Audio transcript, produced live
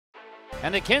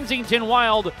and the Kensington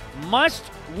Wild must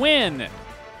win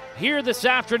here this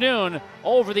afternoon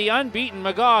over the unbeaten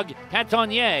Magog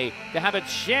Cantonniers to have a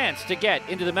chance to get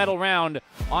into the medal round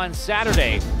on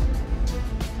Saturday.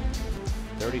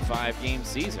 35-game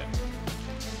season.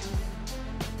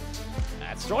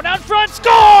 That's thrown out front,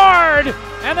 scored!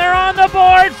 And they're on the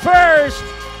board first.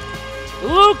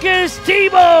 Lucas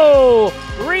Thibault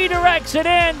redirects it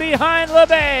in behind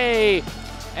LeBay.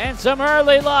 And some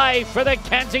early life for the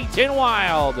Kensington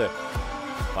Wild.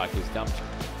 Puck is dumped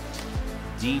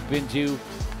deep into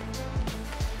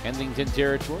Kensington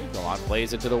territory. Gallant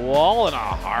plays it to the wall, and a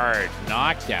hard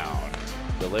knockdown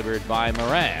delivered by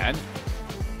Moran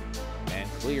and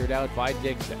cleared out by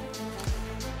Dixon.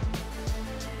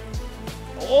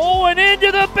 Oh, and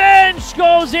into the bench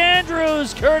goes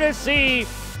Andrews, courtesy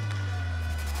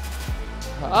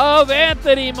of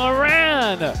Anthony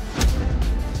Moran.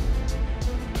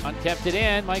 Unkept it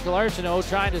in. Michael Arsenault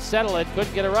trying to settle it.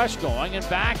 Couldn't get a rush going. And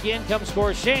back in comes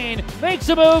Courchain. Makes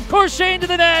a move. Courchain to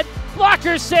the net.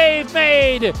 Blocker save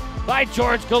made by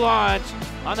George Gallant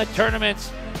on the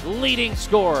tournament's leading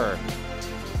scorer.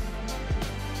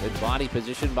 Good body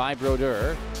position by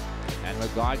Brodeur. And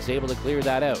Magog's able to clear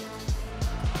that out.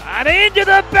 And into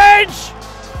the bench!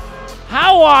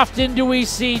 How often do we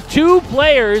see two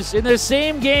players in the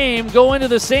same game go into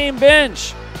the same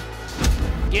bench?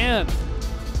 Again.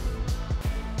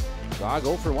 Magog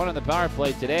 0 for 1 on the power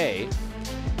play today.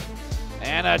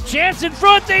 And a chance in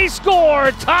front, they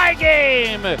score! Tie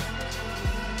game!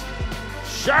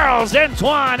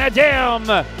 Charles-Antoine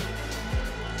Adam.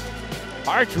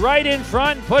 Arch right in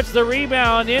front, puts the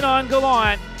rebound in on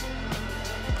Gallant.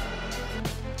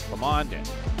 Lamondon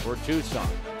for Tucson.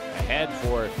 Ahead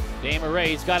for Desmarais.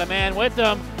 He's got a man with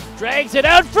him. Drags it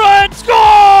out front.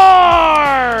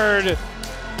 Scored!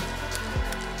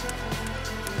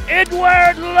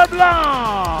 Edouard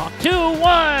LeBlanc.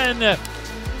 2-1.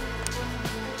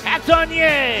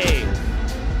 Cantonniers.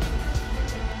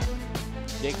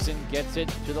 Dixon gets it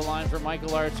to the line for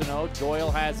Michael Arsenault.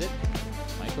 Doyle has it.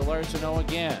 Michael Arsenault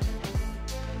again.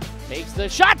 Takes the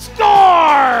shot.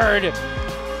 Scored!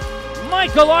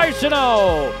 Michael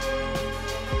Arsenault.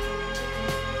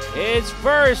 His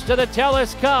first to the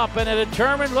Telus Cup, and a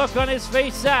determined look on his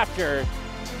face after,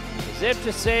 as if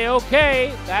to say,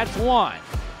 okay, that's one.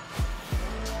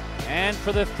 And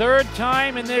for the third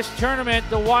time in this tournament,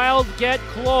 the Wild get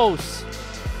close.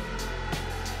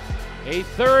 A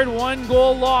third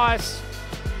one-goal loss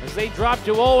as they drop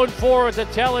to 0-4 at the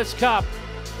Telus Cup.